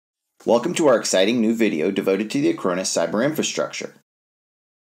Welcome to our exciting new video devoted to the Acronis Cyber Infrastructure.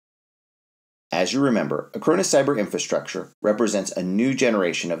 As you remember, Acronis Cyber Infrastructure represents a new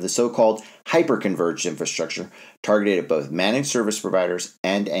generation of the so-called Hyper-Converged Infrastructure targeted at both managed service providers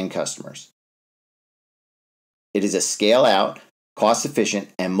and end customers. It is a scale-out, cost-efficient,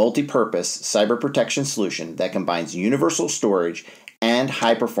 and multi-purpose cyber protection solution that combines universal storage and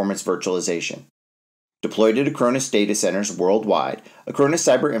high-performance virtualization. Deployed at Acronis data centers worldwide, Acronis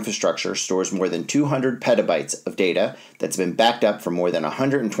Cyber Infrastructure stores more than 200 petabytes of data that's been backed up from more than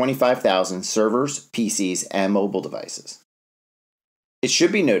 125,000 servers, PCs, and mobile devices. It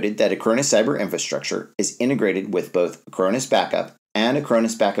should be noted that Acronis Cyber Infrastructure is integrated with both Acronis Backup and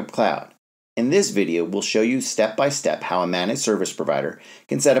Acronis Backup Cloud. In this video, we'll show you step-by-step how a managed service provider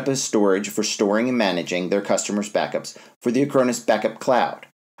can set up a storage for storing and managing their customers' backups for the Acronis Backup Cloud.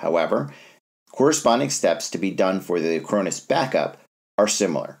 However, corresponding steps to be done for the Acronis Backup are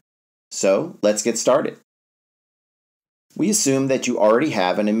similar. So let's get started. We assume that you already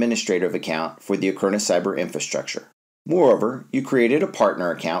have an administrative account for the Acronis Cyber Infrastructure. Moreover, you created a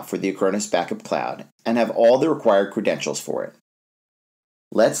partner account for the Acronis Backup Cloud and have all the required credentials for it.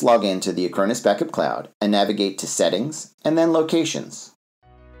 Let's log into the Acronis Backup Cloud and navigate to Settings and then Locations.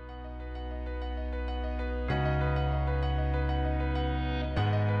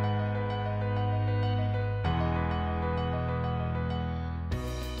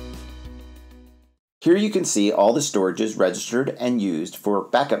 Here you can see all the storages registered and used for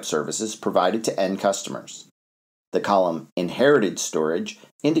backup services provided to end customers. The column Inherited Storage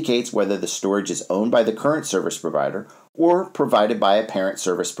indicates whether the storage is owned by the current service provider or provided by a parent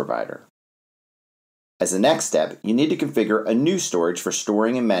service provider. As the next step, you need to configure a new storage for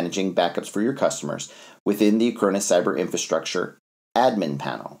storing and managing backups for your customers within the Acronis Cyber Infrastructure admin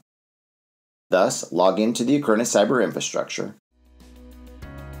panel. Thus, log into the Acronis Cyber Infrastructure,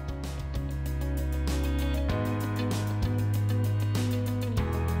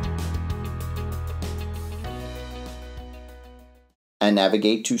 and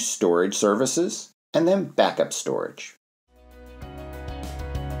navigate to Storage Services, and then Backup Storage.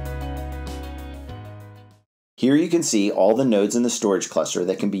 Here you can see all the nodes in the storage cluster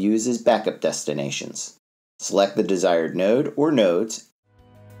that can be used as backup destinations. Select the desired node or nodes,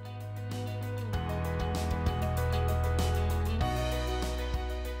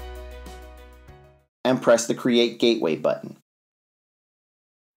 and press the Create Gateway button.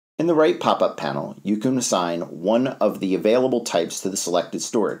 In the right pop-up panel, you can assign one of the available types to the selected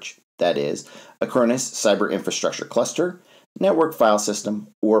storage, that is, Acronis Cyber Infrastructure Cluster, Network File System,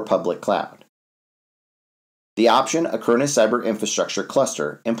 or Public Cloud. The option Acronis Cyber Infrastructure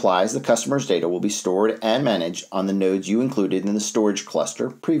Cluster implies the customer's data will be stored and managed on the nodes you included in the storage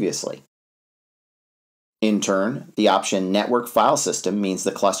cluster previously. In turn, the option Network File System means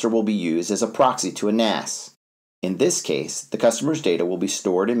the cluster will be used as a proxy to a NAS. In this case, the customer's data will be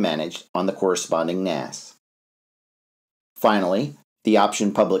stored and managed on the corresponding NAS. Finally, the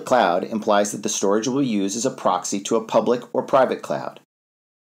option Public Cloud implies that the storage will be used as a proxy to a public or private cloud.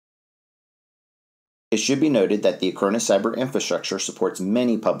 It should be noted that the Acronis Cyber Infrastructure supports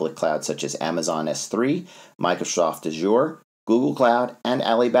many public clouds such as Amazon S3, Microsoft Azure, Google Cloud, and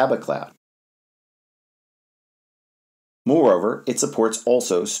Alibaba Cloud. Moreover, it supports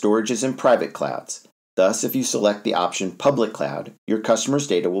also storages in private clouds. Thus, if you select the option Public Cloud, your customer's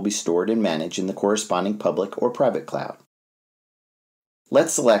data will be stored and managed in the corresponding public or private cloud.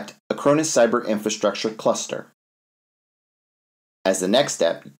 Let's select Acronis Cyber Infrastructure Cluster. As the next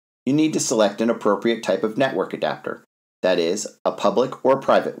step, you need to select an appropriate type of network adapter, that is, a public or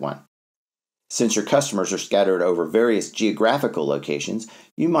private one. Since your customers are scattered over various geographical locations,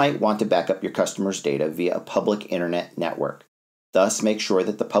 you might want to back up your customers' data via a public internet network. Thus, make sure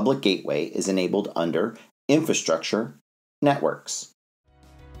that the public gateway is enabled under Infrastructure, Networks.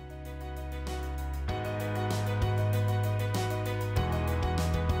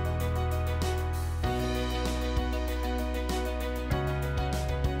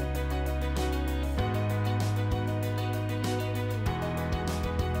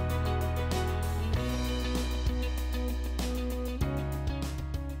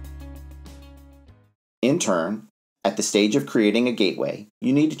 In turn, at the stage of creating a gateway,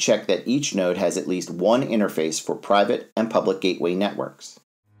 you need to check that each node has at least one interface for private and public gateway networks.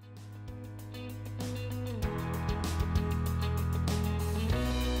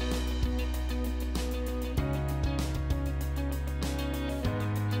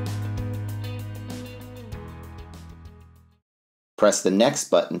 Press the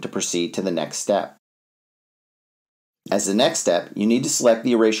Next button to proceed to the next step. As the next step, you need to select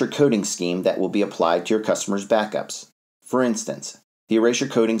the erasure coding scheme that will be applied to your customer's backups. For instance, The erasure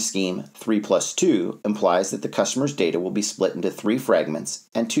coding scheme 3+2 implies that the customer's data will be split into 3 fragments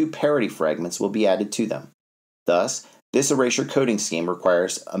and 2 parity fragments will be added to them. Thus, this erasure coding scheme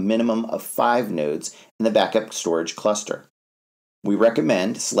requires a minimum of 5 nodes in the backup storage cluster. We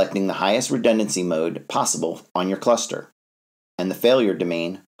recommend selecting the highest redundancy mode possible on your cluster and the failure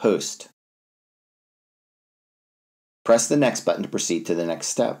domain host. Press the Next button to proceed to the next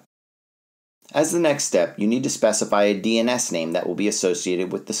step. As the next step, you need to specify a DNS name that will be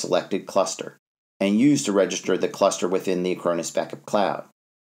associated with the selected cluster and used to register the cluster within the Acronis Backup Cloud.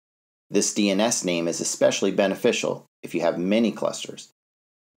 This DNS name is especially beneficial if you have many clusters,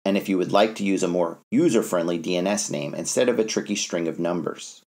 and if you would like to use a more user-friendly DNS name instead of a tricky string of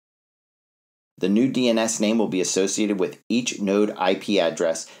numbers. The new DNS name will be associated with each node IP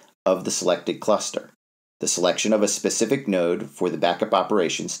address of the selected cluster. The selection of a specific node for the backup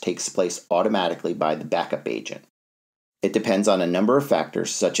operations takes place automatically by the backup agent. It depends on a number of factors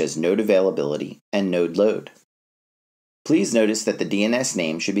such as node availability and node load. Please notice that the DNS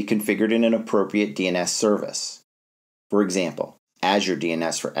name should be configured in an appropriate DNS service. For example, Azure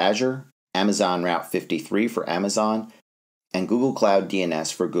DNS for Azure, Amazon Route 53 for Amazon, and Google Cloud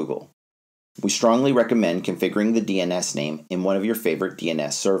DNS for Google. We strongly recommend configuring the DNS name in one of your favorite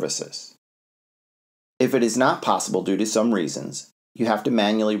DNS services. If it is not possible due to some reasons, you have to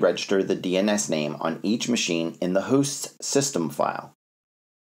manually register the DNS name on each machine in the host's system file.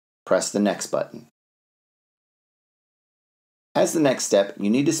 Press the Next button. As the next step, you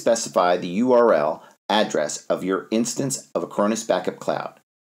need to specify the URL address of your instance of Acronis Backup Cloud.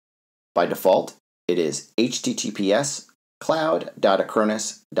 By default, it is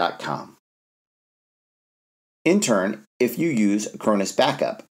https://cloud.acronis.com. In turn, if you use Acronis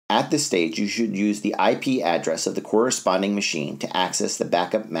Backup, at this stage you should use the IP address of the corresponding machine to access the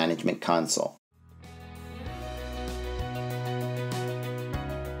Backup Management Console.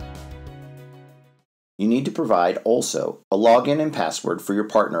 You need to provide also a login and password for your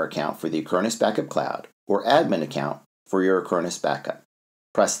partner account for the Acronis Backup Cloud or admin account for your Acronis Backup.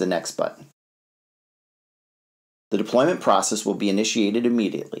 Press the Next button. The deployment process will be initiated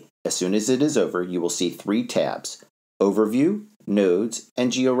immediately. As soon as it is over, you will see 3 tabs: Overview, Nodes,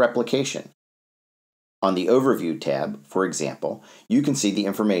 and Georeplication. On the Overview tab, for example, you can see the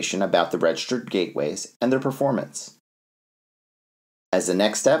information about the registered gateways and their performance. As the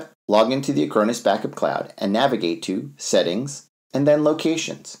next step, log into the Acronis Backup Cloud and navigate to Settings and then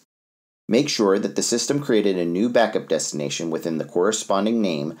Locations. Make sure that the system created a new backup destination within the corresponding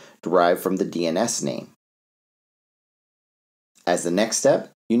name derived from the DNS name. As the next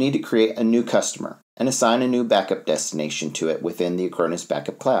step, you need to create a new customer and assign a new backup destination to it within the Acronis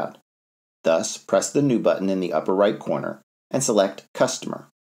Backup Cloud. Thus, press the New button in the upper right corner and select Customer.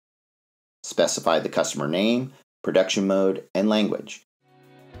 Specify the customer name, production mode, and language.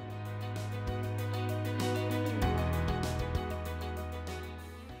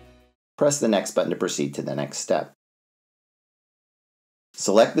 Press the Next button to proceed to the next step.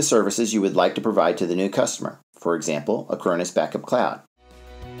 Select the services you would like to provide to the new customer, for example, Acronis Backup Cloud.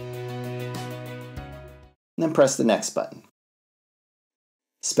 And then press the Next button.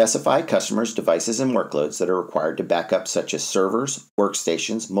 Specify customers' devices and workloads that are required to back up, such as servers,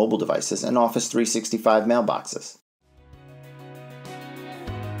 workstations, mobile devices, and Office 365 mailboxes.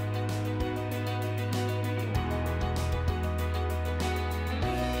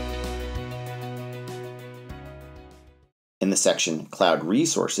 In the section Cloud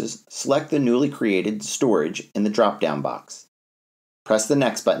Resources, select the newly created storage in the drop-down box. Press the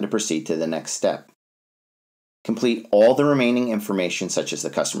Next button to proceed to the next step. Complete all the remaining information such as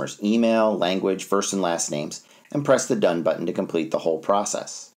the customer's email, language, first and last names, and press the Done button to complete the whole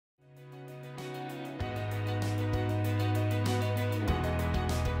process.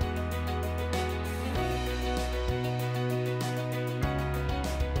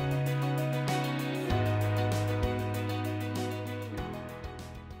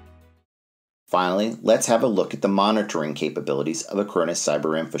 Finally, let's have a look at the monitoring capabilities of Acronis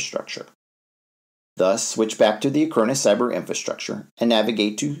Cyber Infrastructure. Thus, switch back to the Acronis Cyber Infrastructure and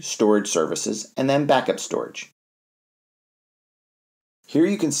navigate to Storage Services and then Backup Storage. Here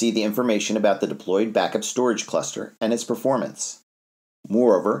you can see the information about the deployed backup storage cluster and its performance.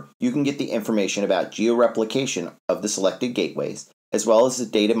 Moreover, you can get the information about georeplication of the selected gateways, as well as the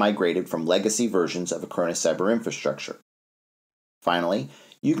data migrated from legacy versions of Acronis Cyber Infrastructure. Finally,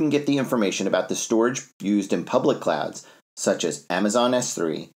 you can get the information about the storage used in public clouds such as Amazon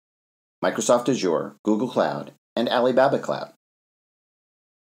S3, Microsoft Azure, Google Cloud, and Alibaba Cloud.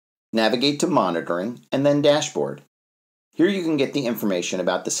 Navigate to Monitoring and then Dashboard. Here you can get the information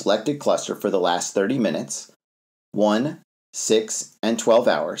about the selected cluster for the last 30 minutes, 1. 6, and 12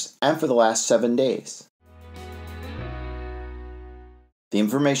 hours, and for the last 7 days. The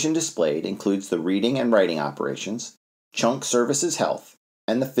information displayed includes the reading and writing operations, chunk services health,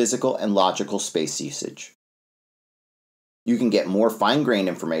 and the physical and logical space usage. You can get more fine-grained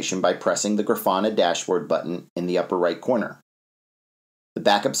information by pressing the Grafana Dashboard button in the upper right corner. The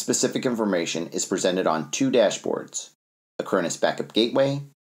backup-specific information is presented on 2 dashboards, Acronis Backup Gateway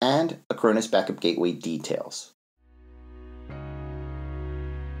and Acronis Backup Gateway Details.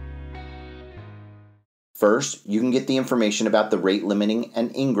 First, you can get the information about the rate limiting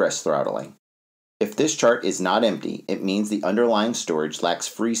and ingress throttling. If this chart is not empty, it means the underlying storage lacks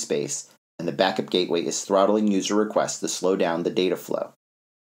free space and the backup gateway is throttling user requests to slow down the data flow.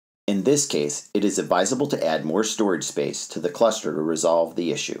 In this case, it is advisable to add more storage space to the cluster to resolve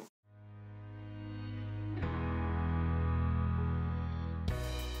the issue.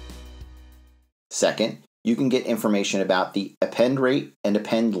 Second, you can get information about the append rate and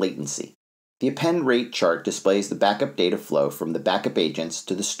append latency. The append rate chart displays the backup data flow from the backup agents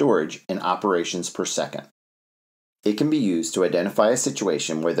to the storage in operations per second. It can be used to identify a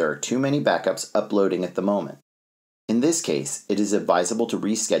situation where there are too many backups uploading at the moment. In this case, it is advisable to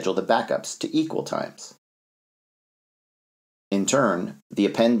reschedule the backups to equal times. In turn, the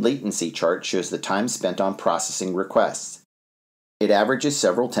append latency chart shows the time spent on processing requests. It averages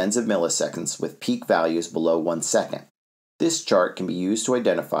several tens of milliseconds with peak values below 1 second. This chart can be used to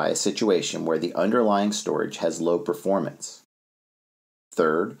identify a situation where the underlying storage has low performance.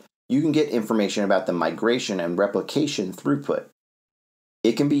 Third, you can get information about the migration and replication throughput.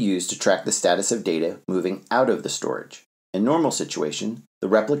 It can be used to track the status of data moving out of the storage. In normal situation, the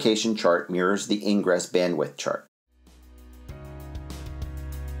replication chart mirrors the ingress bandwidth chart.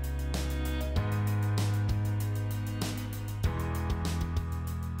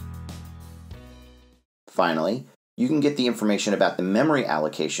 Finally, you can get the information about the memory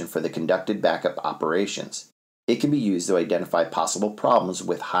allocation for the conducted backup operations. It can be used to identify possible problems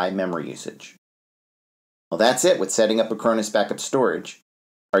with high memory usage. Well, that's it with setting up Acronis Backup Storage.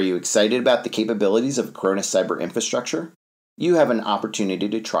 Are you excited about the capabilities of Acronis Cyber Infrastructure? You have an opportunity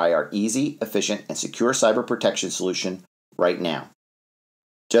to try our easy, efficient, and secure cyber protection solution right now.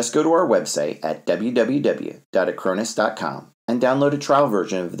 Just go to our website at www.acronis.com and download a trial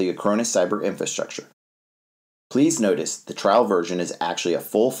version of the Acronis Cyber Infrastructure. Please notice the trial version is actually a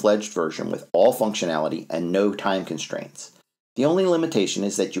full-fledged version with all functionality and no time constraints. The only limitation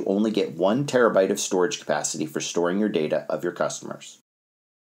is that you only get 1 terabyte of storage capacity for storing your data of your customers.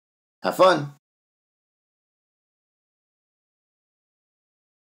 Have fun!